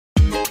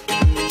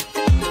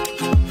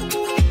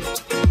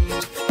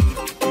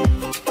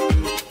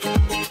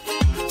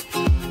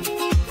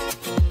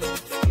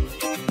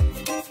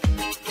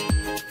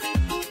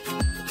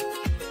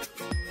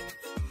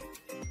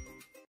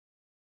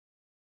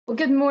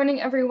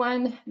morning,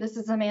 everyone. This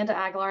is Amanda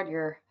Aguilar,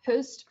 your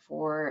host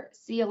for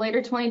See You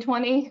Later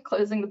 2020,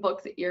 closing the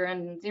books at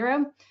year-end in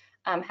Xero.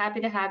 I'm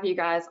happy to have you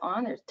guys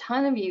on. There's a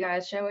ton of you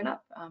guys showing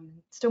up.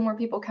 Still more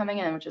people coming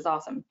in, which is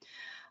awesome.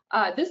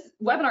 This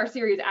webinar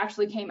series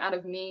actually came out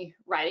of me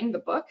writing the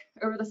book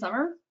over the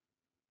summer.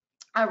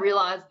 I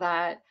realized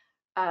that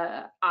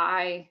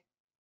I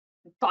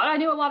thought I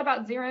knew a lot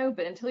about Xero,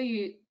 but until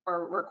you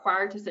are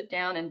required to sit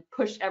down and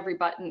push every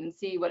button and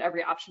see what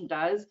every option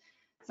does,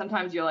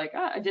 sometimes you're like,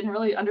 I didn't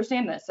really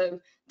understand this. So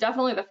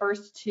definitely the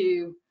first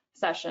two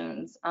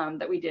sessions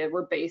that we did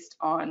were based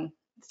on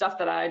stuff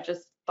that I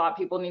just thought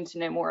people need to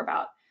know more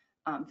about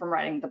from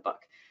writing the book.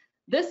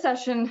 This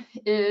session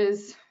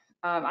is,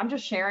 I'm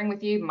just sharing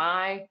with you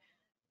my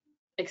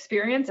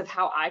experience of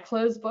how I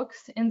close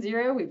books in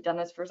Xero. We've done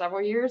this for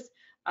several years,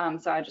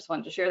 so I just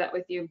wanted to share that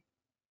with you.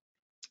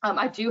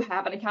 I do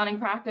have an accounting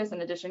practice.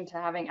 In addition to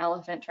having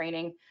elephant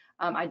training,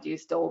 I do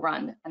still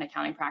run an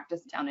accounting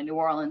practice down in New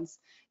Orleans.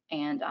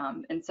 And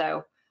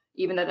so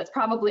even though that's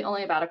probably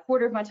only about a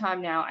quarter of my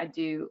time now, I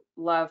do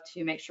love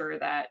to make sure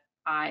that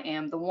I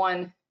am the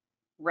one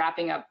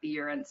wrapping up the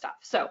year-end stuff.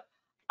 So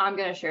I'm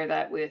going to share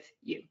that with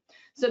you.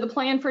 So the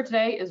plan for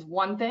today is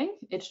one thing.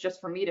 It's just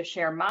for me to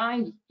share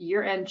my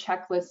year-end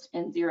checklist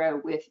in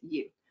Xero with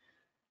you.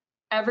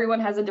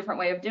 Everyone has a different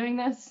way of doing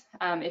this.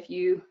 If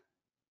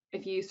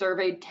you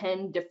surveyed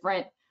 10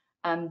 different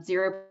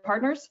Xero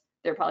partners,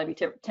 there'll probably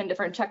be 10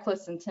 different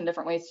checklists and 10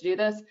 different ways to do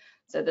this.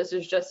 So this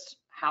is just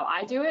how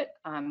I do it.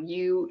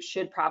 You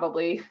should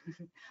probably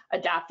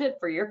adapt it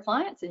for your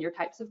clients and your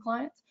types of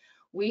clients.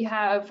 We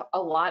have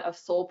a lot of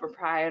sole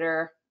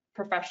proprietor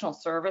professional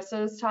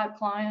services type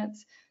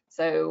clients.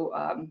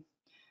 So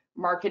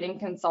marketing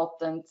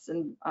consultants,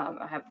 and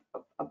I have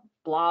a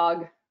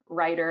blog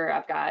writer.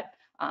 I've got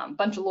a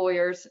bunch of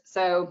lawyers.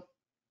 So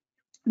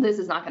this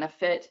is not going to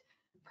fit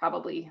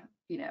probably,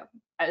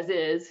 as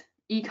is,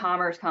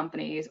 e-commerce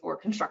companies or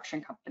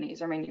construction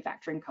companies or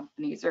manufacturing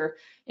companies or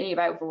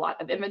anybody with a lot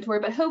of inventory,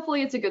 but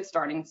hopefully it's a good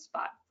starting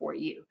spot for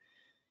you.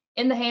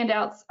 In the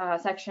handouts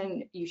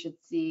section, you should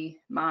see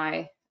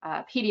my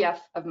PDF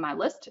of my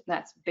list.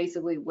 That's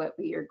basically what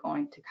we are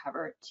going to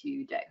cover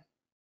today.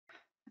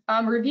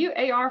 Review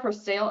AR for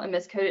stale and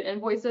miscoded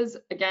invoices.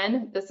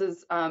 Again, this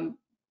is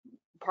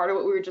part of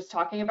what we were just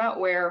talking about,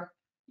 where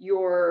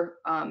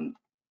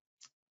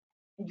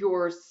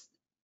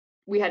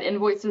we had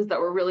invoices that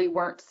really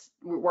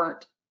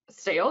weren't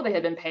stale. They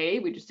had been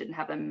paid. We just didn't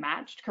have them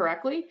matched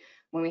correctly.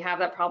 When we have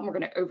that problem, we're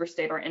going to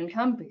overstate our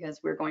income because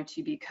we're going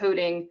to be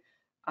coding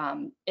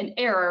in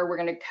error. We're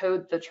going to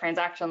code the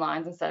transaction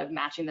lines instead of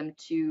matching them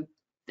to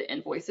the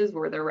invoices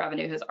where the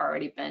revenue has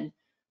already been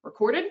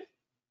recorded.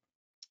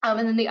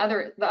 And then the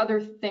other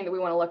thing that we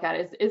want to look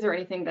at is there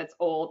anything that's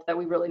old that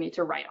we really need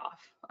to write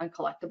off,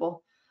 uncollectible?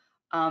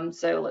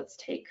 So let's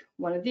take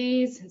one of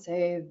these and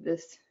say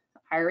this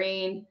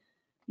Irene,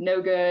 no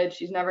good,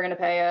 she's never going to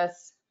pay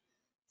us.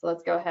 So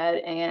let's go ahead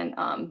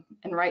and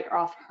write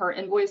off her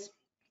invoice.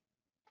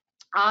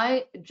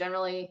 I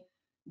generally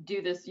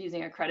do this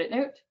using a credit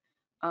note.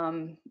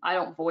 I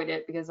don't void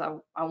it because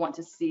I want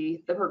to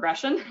see the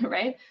progression,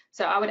 right?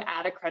 So I would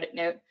add a credit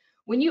note.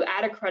 When you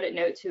add a credit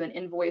note to an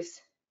invoice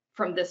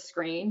from this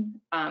screen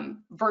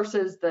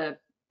versus the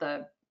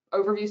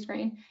overview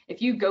screen,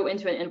 if you go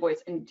into an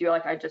invoice and do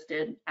like I just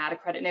did, add a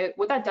credit note,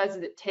 what that does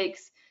is it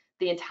takes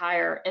the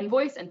entire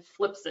invoice and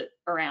flips it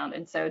around.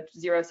 And so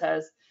Xero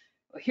says,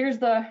 well, here's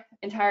the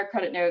entire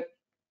credit note,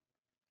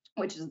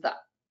 which is the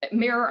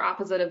mirror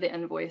opposite of the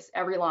invoice,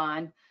 every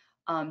line.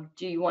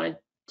 Do you want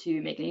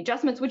to make any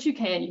adjustments? Which you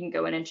can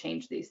go in and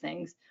change these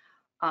things.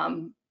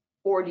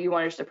 Or do you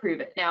want to just approve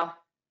it? Now,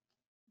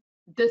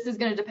 this is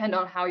going to depend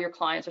on how your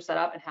clients are set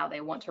up and how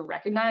they want to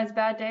recognize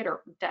bad debt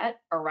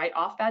or write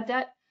off bad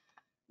debt.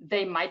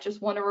 They might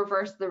just want to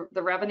reverse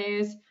the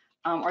revenues,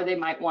 or they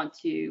might want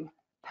to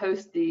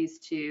post these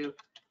to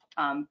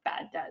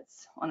bad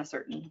debts on a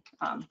certain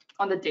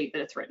on the date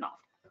that it's written off,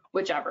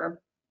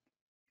 whichever.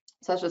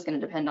 So that's just going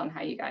to depend on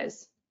how you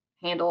guys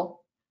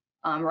handle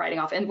writing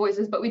off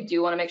invoices, but we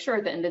do want to make sure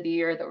at the end of the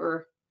year that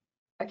we're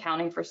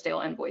accounting for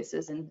stale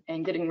invoices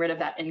and getting rid of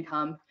that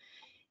income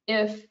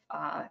if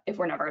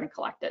we're never going to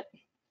collect it.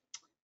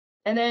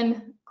 And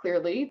then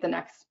clearly the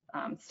next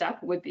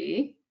step would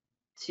be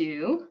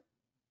to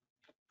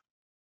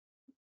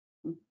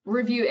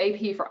review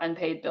AP for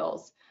unpaid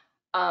bills.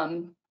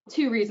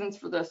 Two reasons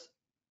for this.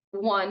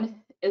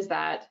 One is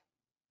that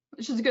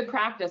it's just a good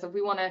practice. If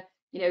we want to,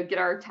 get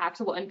our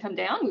taxable income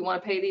down, we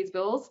want to pay these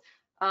bills.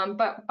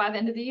 But by the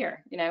end of the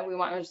year, we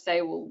want to just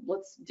say, well,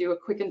 let's do a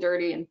quick and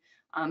dirty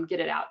and get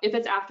it out. If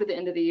it's after the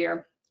end of the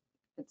year,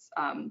 it's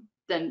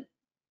then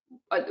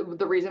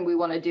the reason we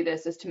want to do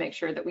this is to make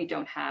sure that we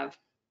don't have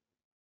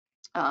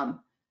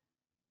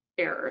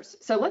errors.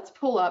 So let's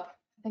pull up.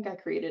 I think I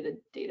created a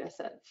data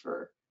set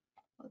for,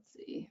 let's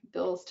see,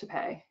 bills to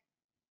pay.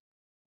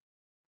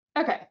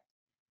 Okay,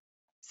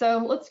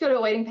 so let's go to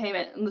awaiting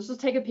payment and let's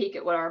just take a peek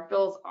at what our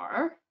bills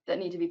are that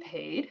need to be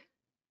paid.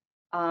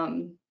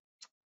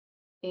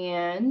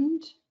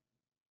 And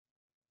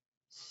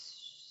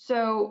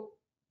so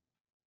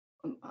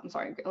I'm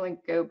sorry, let me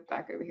go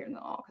back over here in the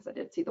all because I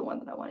did see the one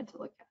that I wanted to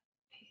look at.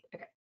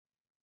 Okay.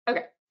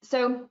 Okay.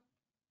 So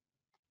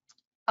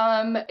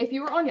if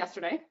you were on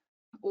yesterday,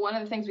 one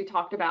of the things we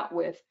talked about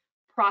with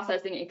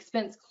processing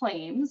expense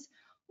claims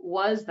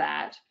was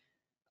that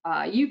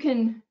a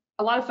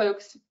lot of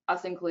folks,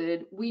 us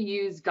included, we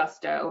use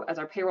Gusto as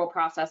our payroll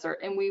processor,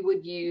 and we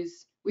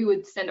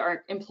would send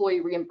our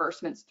employee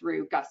reimbursements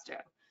through Gusto.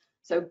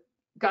 So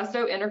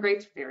Gusto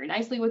integrates very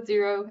nicely with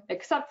Xero,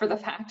 except for the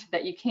fact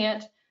that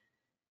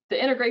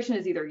the integration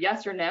is either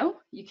yes or no.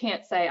 You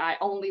can't say, I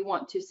only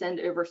want to send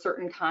over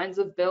certain kinds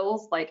of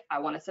bills, like I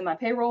want to send my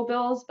payroll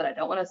bills, but I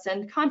don't want to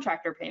send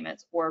contractor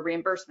payments or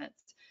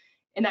reimbursements.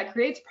 And that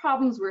creates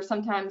problems where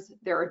sometimes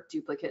there are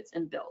duplicates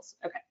in bills.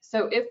 Okay,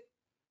 so if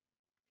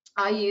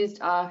I used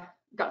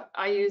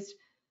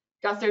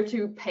Gusto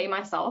to pay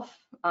myself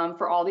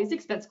for all these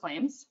expense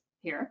claims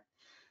here.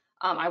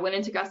 I went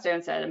into Gusto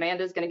and said,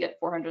 Amanda's going to get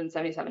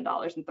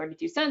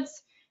 $477.32,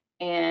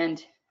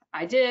 and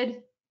I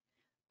did.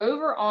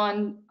 Over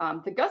on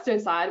the Gusto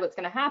side, what's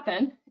going to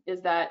happen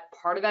is that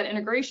part of that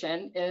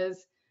integration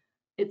is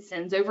it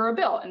sends over a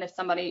bill, and if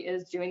somebody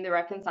is doing the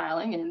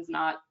reconciling and is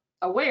not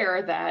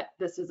aware that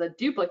this is a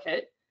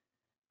duplicate,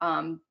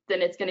 then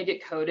it's going to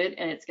get coded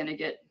and it's going to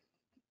get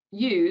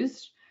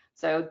used.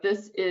 So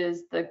this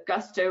is the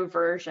Gusto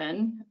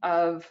version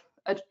of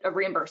a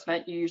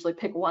reimbursement. You usually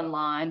pick one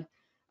line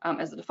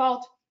as a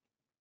default.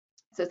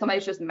 So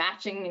somebody's just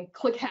matching and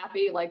click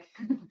happy. Like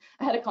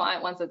I had a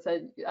client once that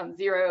said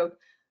Xero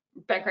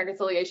bank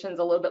reconciliation is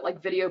a little bit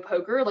like video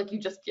poker. Like you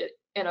just get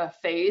in a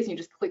phase and you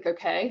just click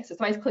OK. So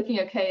somebody's clicking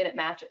OK and it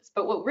matches.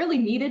 But what really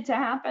needed to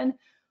happen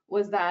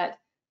was that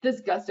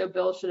this Gusto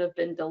bill should have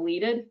been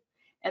deleted,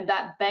 and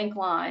that bank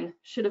line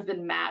should have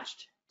been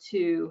matched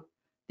to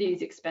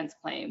these expense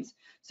claims.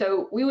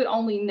 So we would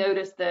only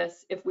notice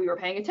this if we were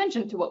paying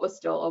attention to what was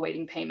still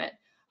awaiting payment.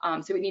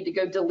 So we need to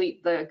go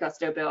delete the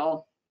Gusto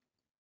bill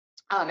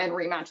and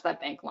rematch that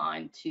bank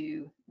line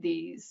to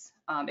these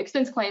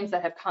expense claims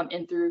that have come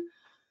in through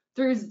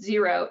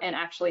Xero and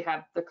actually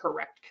have the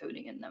correct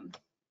coding in them.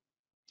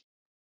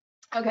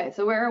 Okay,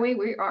 so where are we?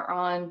 We are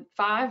on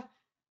 5.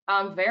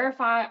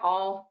 Verify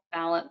all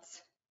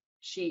balance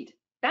sheet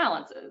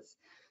balances.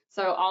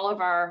 So all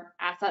of our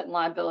asset and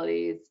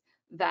liabilities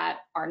that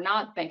are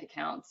not bank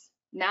accounts,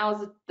 now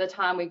is the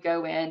time we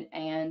go in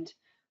and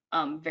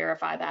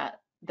verify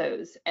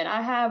those. And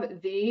I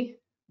have the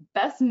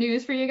best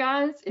news for you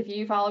guys. If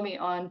you follow me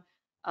on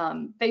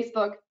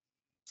Facebook,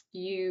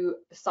 you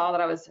saw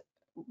that I was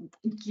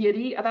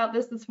giddy about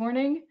this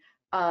morning.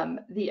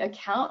 The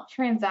account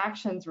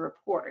transactions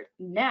report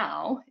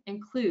now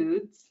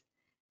includes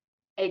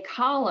a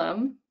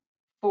column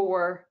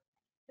for,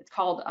 it's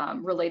called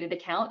related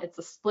account. It's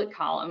a split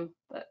column,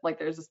 like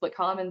there's a split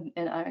column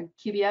in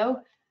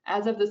QBO.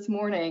 As of this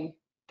morning,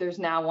 there's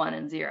now one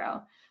in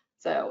Xero.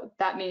 So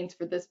that means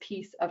for this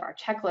piece of our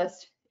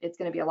checklist, it's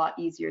going to be a lot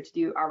easier to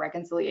do our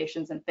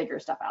reconciliations and figure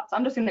stuff out. So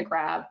I'm just going to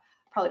grab,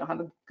 probably don't have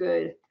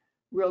a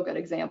real good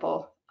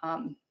example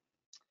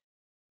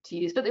to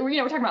use, but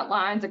we're talking about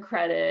lines of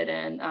credit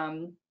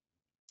and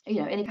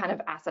any kind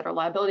of asset or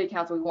liability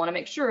accounts. We want to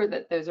make sure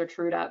that those are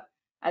trued up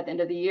at the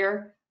end of the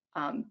year.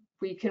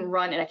 We can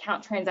run an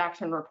account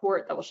transaction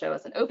report that will show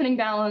us an opening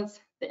balance,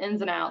 the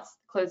ins and outs,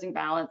 closing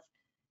balance,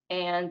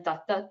 and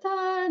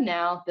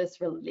now this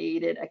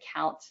related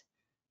account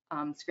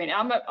screen.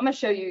 I'm gonna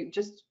show you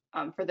just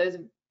for those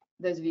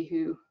of you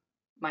who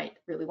might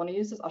really want to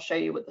use this. I'll show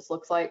you what this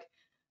looks like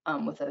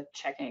with a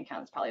checking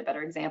account. It's probably a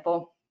better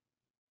example.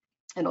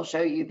 And it'll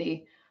show you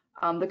the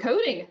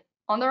coding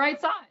on the right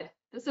side.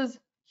 This is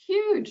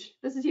huge.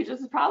 This is huge.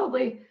 This is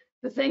probably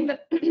the thing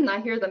that I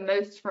hear the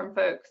most from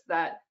folks,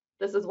 that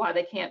this is why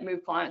they can't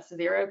move clients to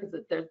Xero, because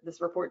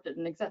this report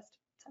didn't exist.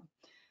 So,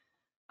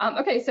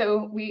 okay,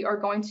 so we are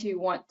going to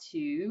want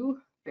to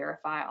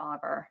verify all of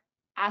our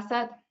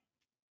asset,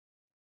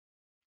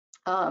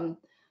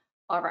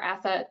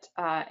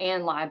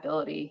 and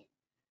liability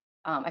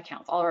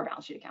accounts, all of our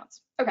balance sheet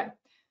accounts. Okay.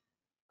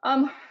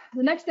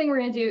 The next thing we're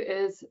going to do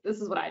is,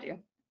 this is what I do.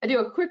 I do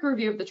a quick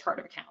review of the chart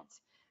of accounts.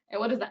 And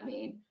what does that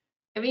mean?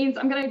 It means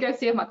I'm going to go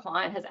see if my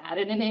client has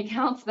added any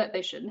accounts that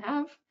they shouldn't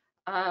have.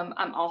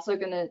 I'm also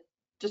going to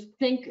just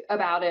think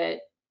about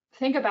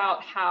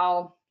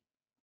how,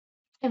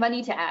 if I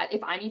need to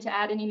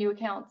add any new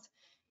accounts,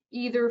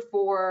 either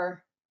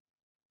for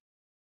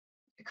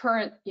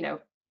current,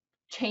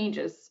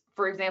 changes,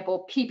 for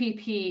example,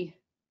 PPP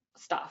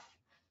stuff.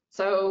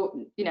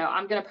 So,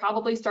 I'm going to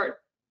probably start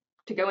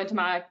to go into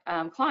my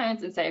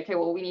clients and say, okay,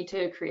 well, we need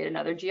to create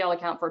another GL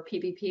account for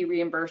PPP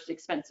reimbursed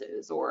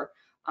expenses, or,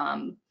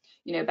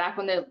 back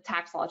when the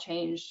tax law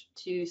changed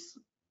to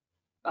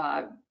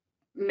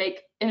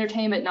make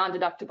entertainment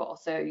non-deductible.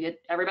 So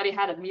everybody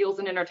had a meals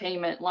and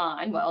entertainment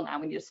line. Well, now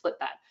we need to split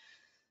that.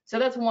 So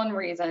that's one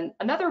reason.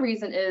 Another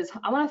reason is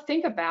I want to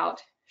think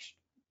about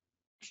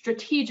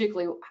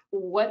strategically,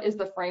 what is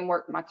the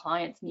framework my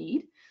clients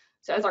need?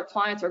 So as our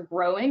clients are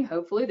growing,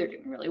 hopefully they're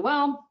doing really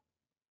well,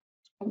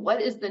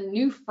 what is the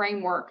new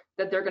framework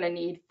that they're going to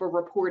need for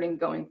reporting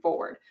going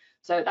forward.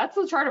 So that's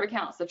the chart of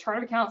accounts. The chart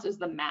of accounts is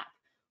the map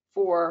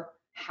for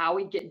how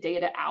we get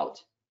data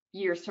out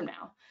years from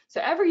now.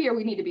 So every year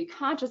we need to be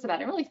conscious about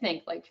it and really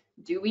think, like,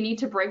 do we need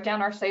to break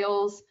down our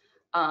sales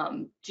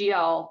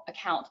GL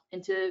account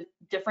into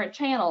different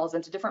channels,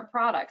 into different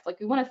products? Like,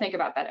 we want to think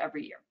about that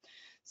every year.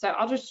 So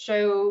I'll just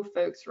show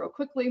folks real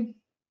quickly.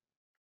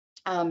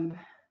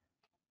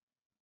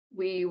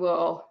 We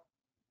will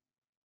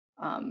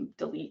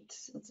delete,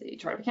 let's see,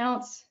 chart of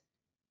accounts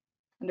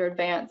under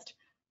advanced.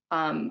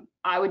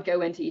 I would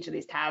go into each of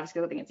these tabs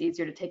because I think it's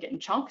easier to take it in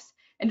chunks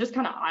and just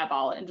kind of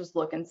eyeball it and just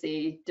look and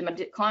see, did my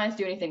clients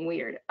do anything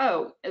weird?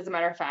 Oh, as a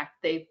matter of fact,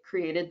 they've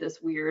created this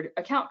weird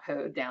account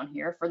code down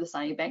here for the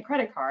Sunny Bank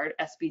credit card,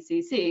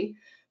 SBCC,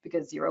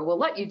 because Xero will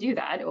let you do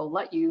that. It will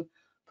let you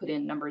put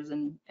in numbers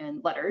and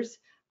letters.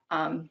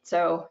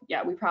 So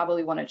yeah, we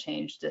probably want to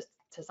change this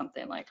to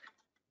something like,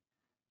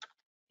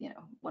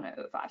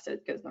 1005, so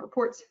it goes in the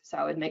reports. So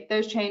I would make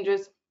those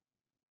changes.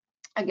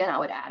 Again, I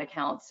would add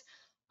accounts.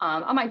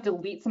 I might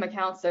delete some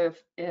accounts. So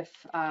if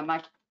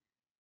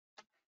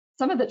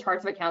some of the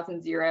charts of accounts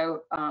in Xero,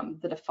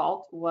 the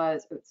default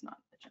was, it's not,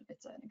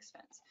 it's an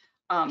expense.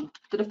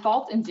 The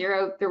default in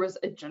Xero, there was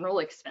a general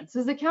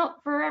expenses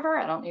account forever.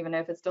 I don't even know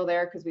if it's still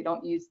there because we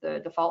don't use the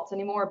defaults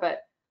anymore,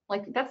 but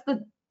like, that's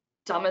the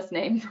dumbest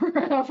name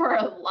for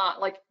a lot.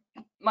 Like,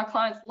 my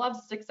clients love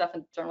to stick stuff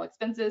in general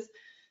expenses.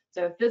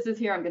 So if this is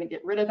here, I'm going to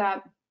get rid of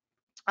that.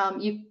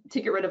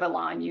 To get rid of a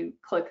line, you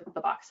click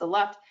the box to the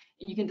left.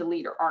 You can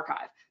delete or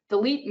archive.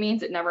 Delete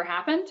means it never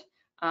happened,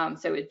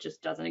 so it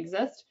just doesn't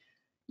exist.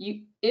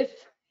 If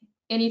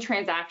any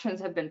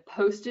transactions have been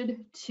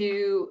posted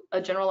to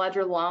a general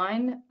ledger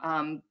line,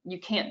 you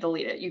can't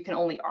delete it. You can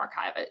only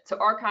archive it. So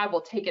archive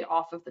will take it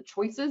off of the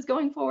choices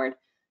going forward,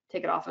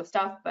 take it off of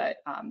stuff, but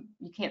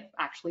you can't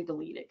actually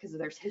delete it because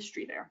there's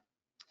history there.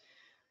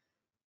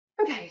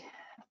 Okay.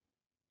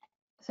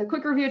 So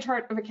quick review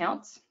chart of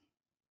accounts.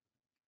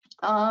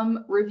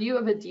 Review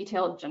of a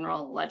detailed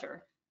general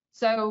ledger.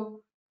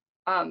 So,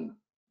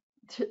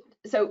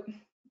 so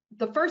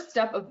the first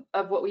step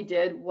of what we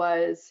did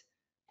was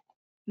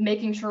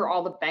making sure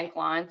all the bank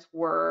lines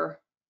were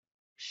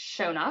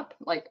shown up,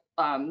 like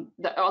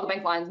all the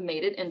bank lines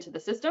made it into the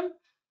system,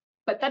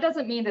 but that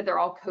doesn't mean that they're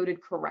all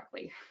coded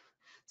correctly.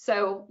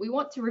 So we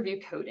want to review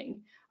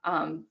coding.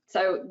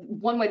 So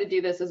one way to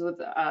do this is with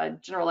a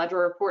general ledger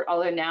report,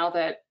 although now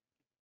that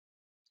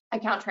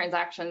account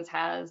transactions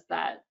has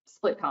that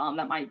split column,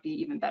 that might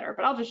be even better,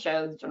 but I'll just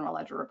show the general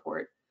ledger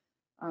report.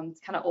 It's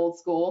kind of old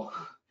school.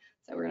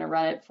 So we're going to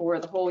run it for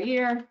the whole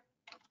year,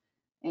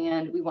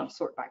 and we want to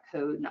sort by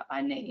code, not by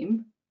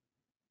name.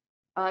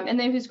 And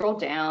then if you scroll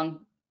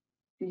down,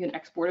 you can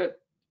export it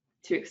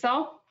to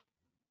Excel.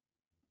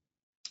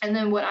 And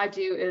then what I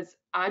do is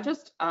I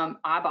just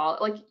eyeball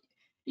it. Like,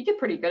 you get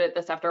pretty good at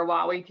this after a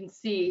while, where you can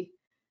see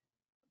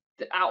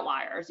the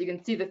outliers. You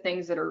can see the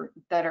things that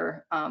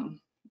are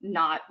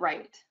not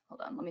right.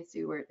 Hold on, let me see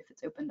if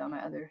it's opened on my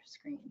other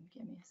screen.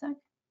 Give me a sec.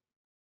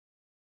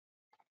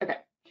 Okay,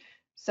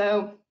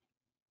 so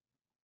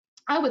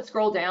I would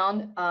scroll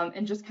down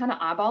and just kind of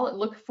eyeball it,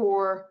 look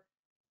for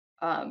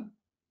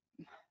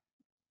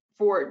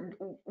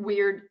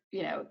weird,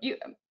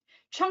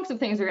 chunks of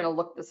things are going to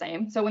look the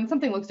same. So when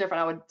something looks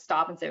different, I would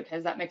stop and say, okay,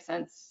 does that make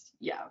sense?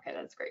 Yeah, okay,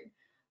 that's great.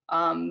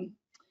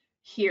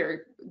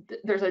 Here,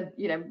 there's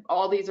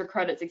all these are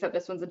credits except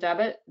this one's a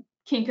debit.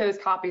 Kinko's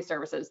copy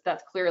services,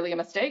 that's clearly a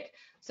mistake.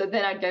 So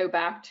then I'd go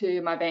back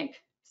to my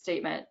bank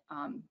statement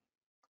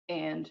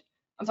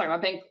my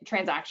bank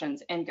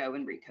transactions and go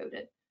and recode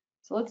it.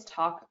 So let's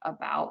talk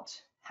about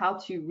how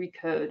to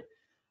recode.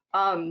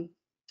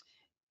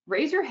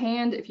 Raise your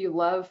hand if you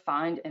love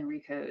find and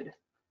recode.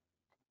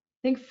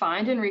 I think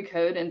find and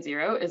recode in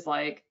Xero is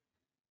like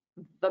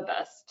the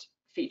best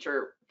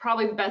feature,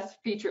 probably the best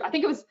feature. I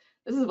think this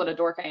is what a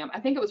dork I am. I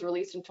think it was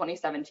released in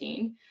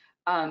 2017.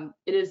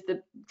 It is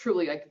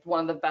truly like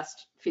one of the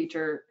best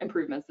feature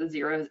improvements that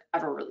Xero has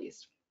ever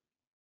released.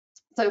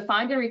 So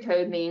find and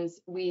recode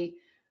means we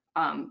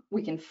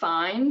can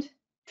find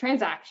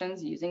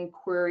transactions using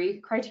query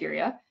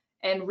criteria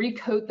and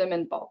recode them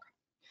in bulk.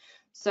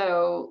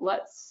 So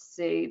let's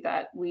say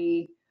that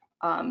we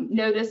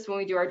notice when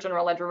we do our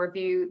general ledger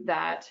review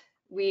that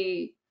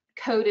we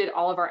coded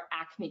all of our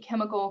Acme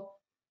Chemical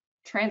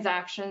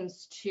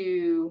transactions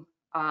to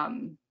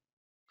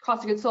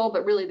cost of goods sold,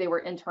 but really they were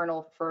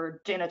internal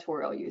for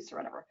janitorial use or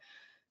whatever.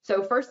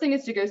 So first thing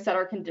is to go set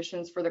our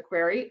conditions for the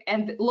query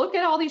and look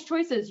at all these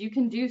choices. You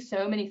can do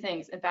so many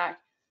things. In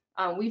fact,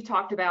 we've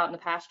talked about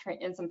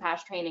in some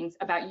past trainings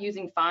about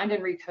using find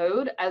and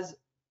recode as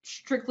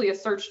strictly a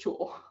search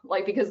tool,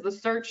 like, because the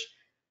search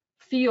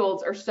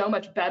fields are so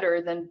much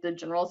better than the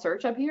general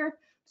search up here.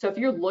 So if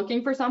you're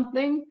looking for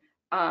something,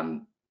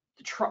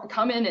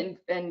 come in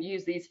and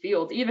use these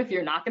fields. Even if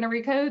you're not going to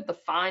recode, the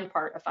find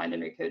part of find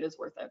and recode is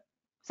worth it.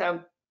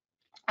 So,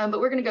 but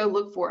we're going to go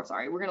look for,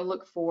 we're going to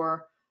look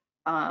for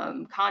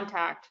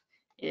contact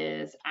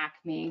is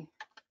Acme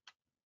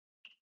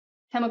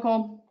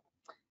Chemical.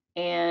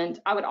 And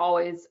I would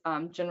always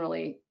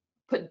generally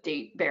put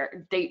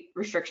date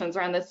restrictions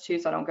around this too,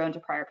 so I don't go into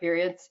prior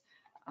periods.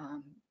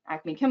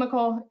 Acme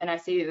Chemical, and I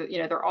see that, you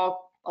know, they're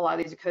all, a lot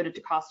of these are coded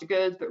to cost of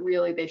goods, but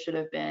really they should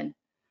have been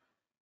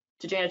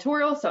to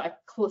janitorial. So I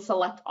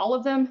select all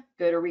of them,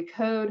 go to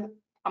recode.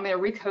 I'm going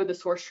to recode the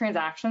source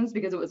transactions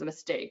because it was a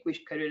mistake. We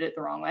coded it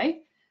the wrong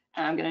way.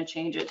 And I'm going to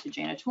change it to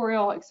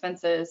janitorial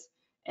expenses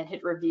and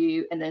hit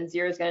review. And then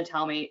Xero is going to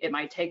tell me it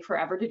might take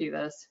forever to do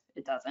this.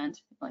 It doesn't.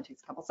 It only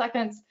takes a couple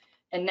seconds.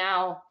 And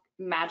now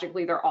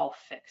magically they're all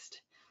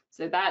fixed.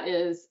 So that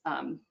is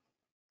one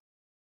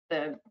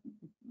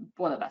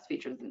of the best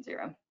features in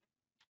Xero.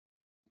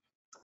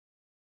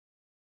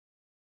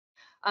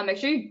 Make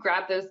sure you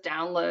grab those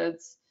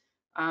downloads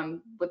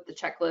with the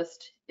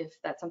checklist if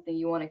that's something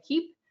you want to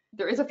keep.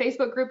 There is a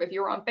Facebook group if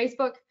you're on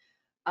Facebook.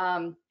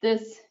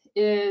 This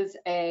is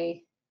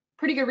a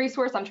pretty good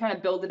resource. I'm trying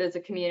to build it as a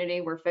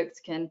community where folks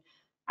can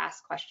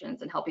ask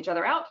questions and help each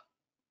other out.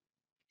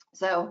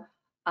 So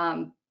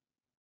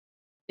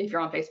if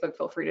you're on Facebook,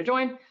 feel free to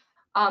join.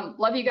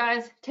 Love you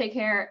guys. Take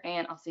care,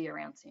 and I'll see you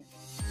around soon.